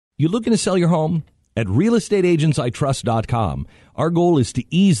You looking to sell your home? At realestateagentsitrust.com, our goal is to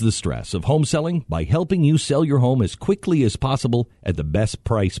ease the stress of home selling by helping you sell your home as quickly as possible at the best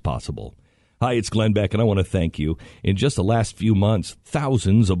price possible. Hi, it's Glenn Beck, and I want to thank you. In just the last few months,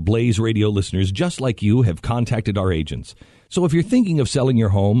 thousands of Blaze Radio listeners just like you have contacted our agents. So if you're thinking of selling your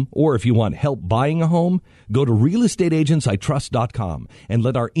home, or if you want help buying a home, go to realestateagentsitrust.com and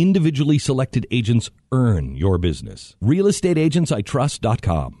let our individually selected agents earn your business.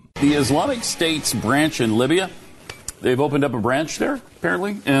 realestateagentsitrust.com. The Islamic State's branch in Libya, they've opened up a branch there,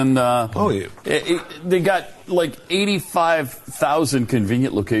 apparently, and they got like 85,000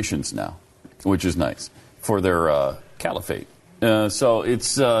 convenient locations now, which is nice for their caliphate. So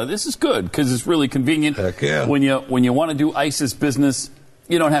it's this is good because it's really convenient. Heck yeah. When you want to do ISIS business,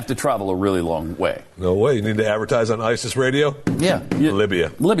 you don't have to travel a really long way. No way. You need to advertise on ISIS radio? Yeah.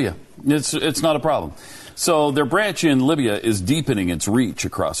 Libya. It's not a problem. So their branch in Libya is deepening its reach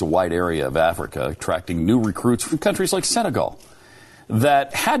across a wide area of Africa, attracting new recruits from countries like Senegal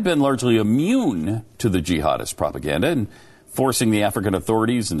that had been largely immune to the jihadist propaganda and forcing the African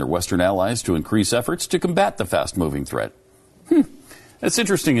authorities and their Western allies to increase efforts to combat the fast-moving threat. That's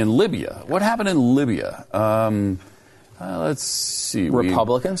interesting. In Libya, what happened in Libya? Let's see.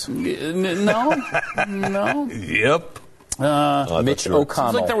 Republicans? No. Yep. Mitch O'Connell.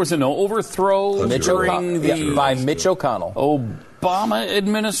 Seems like there was an overthrow by Mitch O'Connell. Obama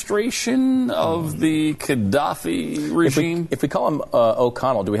administration of the Gaddafi regime. If we call him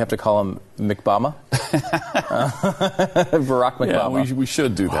O'Connell, do we have to call him McBama? Barack McBama. Yeah, we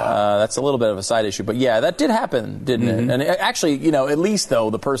should do that. That's a little bit of a side issue. But yeah, that did happen, didn't it? And actually, at least, though,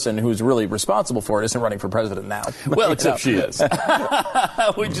 the person who's really responsible for it isn't running for president now. Well, except she is.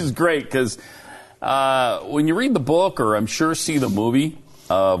 Which is great, because when you read the book, or I'm sure see the movie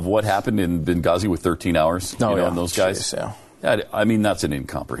of what happened in Benghazi with 13 hours, and those guys. Jeez, yeah. I mean, that's an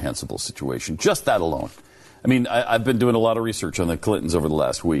incomprehensible situation. Just that alone. I mean, I've been doing a lot of research on the Clintons over the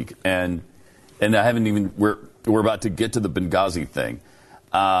last week, and I haven't even. We're about to get to the Benghazi thing,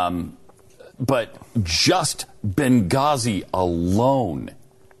 but just Benghazi alone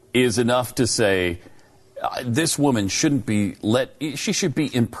is enough to say this woman shouldn't be she should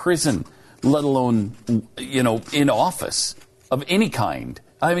be in prison, let alone in office of any kind.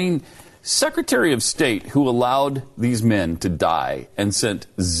 I mean, Secretary of State who allowed these men to die and sent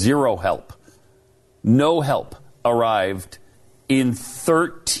zero help, no help, arrived in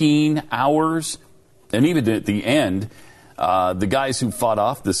 13 hours. And even at the end, the guys who fought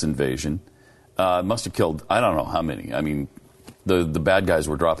off this invasion must have killed, I don't know how many. I mean, the bad guys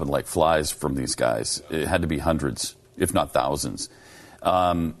were dropping like flies from these guys. It had to be hundreds, if not thousands.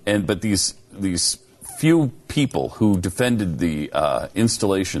 But these few people who defended the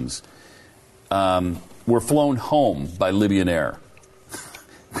installations were flown home by Libyan Air.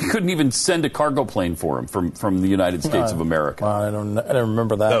 We couldn't even send a cargo plane for them from the United States of America. I don't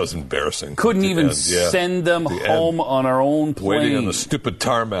remember that. That was embarrassing. Couldn't even send them home on our own plane. Waiting on the stupid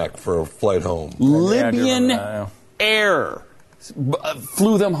tarmac for a flight home. Libyan Air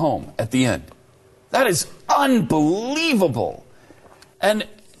flew them home at the end. That is unbelievable. And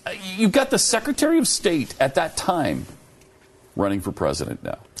you've got the Secretary of State at that time running for president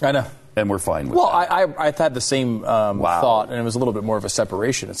now. I know. And we're fine with that. Well, I had the same thought, and it was a little bit more of a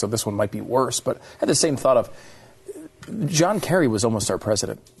separation, and so this one might be worse, but I had the same thought of John Kerry was almost our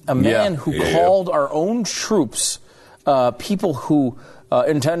president. A man who called our own troops people who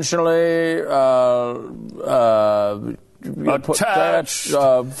intentionally attach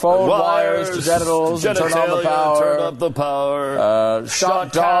phone wires to genitals and turn on the power. Turn up the power.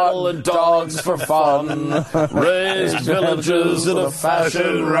 Shot cattle and dogs for fun. Raised villages in a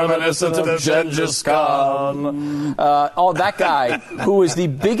fashion reminiscent of Genghis Khan. That guy who is the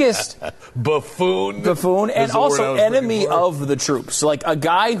biggest buffoon, and also enemy of the troops. Like a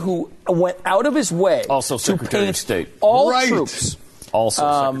guy who went out of his way also to Secretary paint of State. all troops.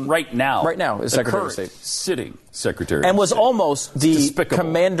 Also, right now is Secretary of State. Sitting Secretary and of was State. Almost the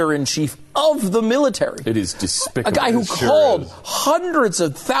commander-in-chief of the military. It is despicable. A guy who called hundreds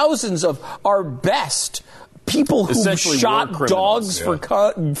of thousands of our best people who shot dogs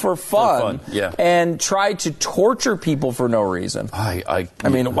for fun and tried to torture people for no reason. I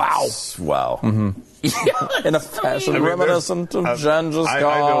mean, wow. Wow. Mm-hmm. In a fashion reminiscent of Genghis Khan. I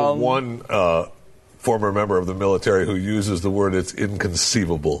know one former member of the military who uses the word, it's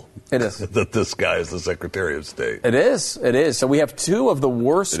inconceivable. It is. That this guy is the Secretary of State. It is. So we have two of the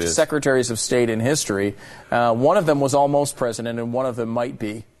worst secretaries of state in history. One of them was almost president, and one of them might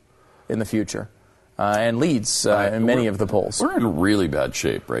be in the future, and leads in many of the polls. We're in really bad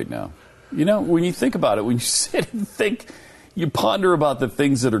shape right now. When you think about it, when you sit and think, you ponder about the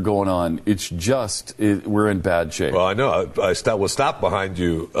things that are going on. It's just we're in bad shape. Well, I know. I was stopped behind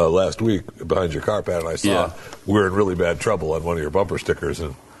you last week, behind your car, Pat, and I saw we're in really bad trouble on one of your bumper stickers,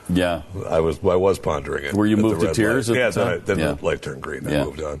 and I was pondering it. Were you moved to tears? Then the light turned green. I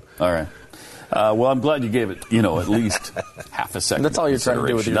moved on. All right. Well, I'm glad you gave it, at least half a second. That's all you're trying to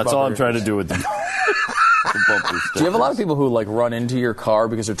do with your That's all I'm trying to do with the bumper stickers. Do you have a lot of people who run into your car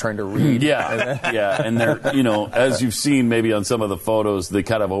because they're trying to read? Yeah, and they're, as you've seen maybe on some of the photos, they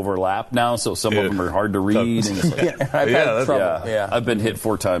kind of overlap now, so some of them are hard to read. And I've had trouble. I've been hit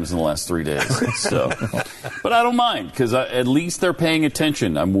 4 times in the last 3 days. So, but I don't mind because at least they're paying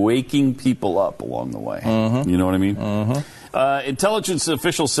attention. I'm waking people up along the way. Mm-hmm. You know what I mean? Mm-hmm. Intelligence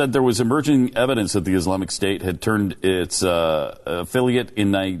officials said there was emerging evidence that the Islamic State had turned its affiliate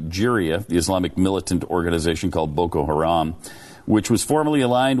in Nigeria, the Islamic militant organization called Boko Haram, which was formerly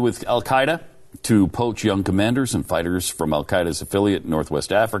aligned with al-Qaeda, to poach young commanders and fighters from al-Qaeda's affiliate in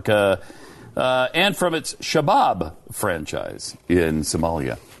Northwest Africa and from its Shabab franchise in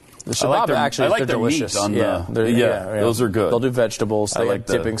Somalia. The Shabab I like their delicious. Meat on those are good. They'll do vegetables. They like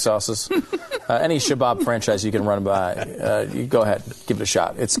dipping sauces. Any Shabab franchise you can run by, you go ahead, give it a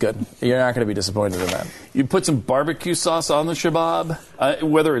shot. It's good. You're not going to be disappointed in that. You put some barbecue sauce on the Shabab,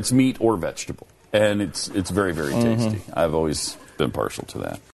 whether it's meat or vegetable, and it's very, very tasty. I've always been partial to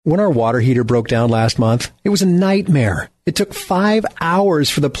that. When our water heater broke down last month, it was a nightmare. It took 5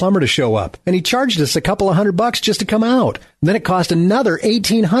 hours for the plumber to show up, and he charged us a couple of $100 just to come out. Then it cost another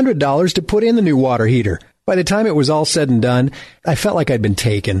 $1,800 to put in the new water heater. By the time it was all said and done, I felt like I'd been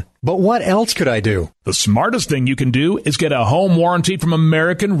taken. But what else could I do? The smartest thing you can do is get a home warranty from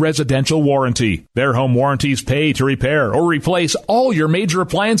American Residential Warranty. Their home warranties pay to repair or replace all your major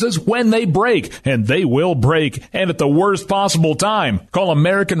appliances when they break, and they will break, and at the worst possible time. Call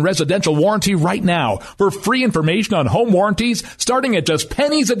American Residential Warranty right now for free information on home warranties starting at just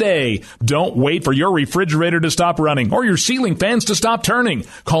pennies a day. Don't wait for your refrigerator to stop running or your ceiling fans to stop turning.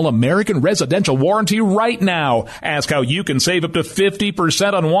 Call American Residential Warranty right now. Ask how you can save up to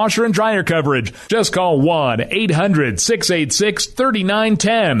 50% on washer and dryer coverage. Just call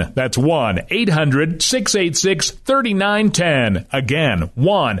 1-800-686-3910. That's 1-800-686-3910. Again,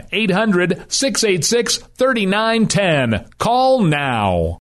 1-800-686-3910. Call now.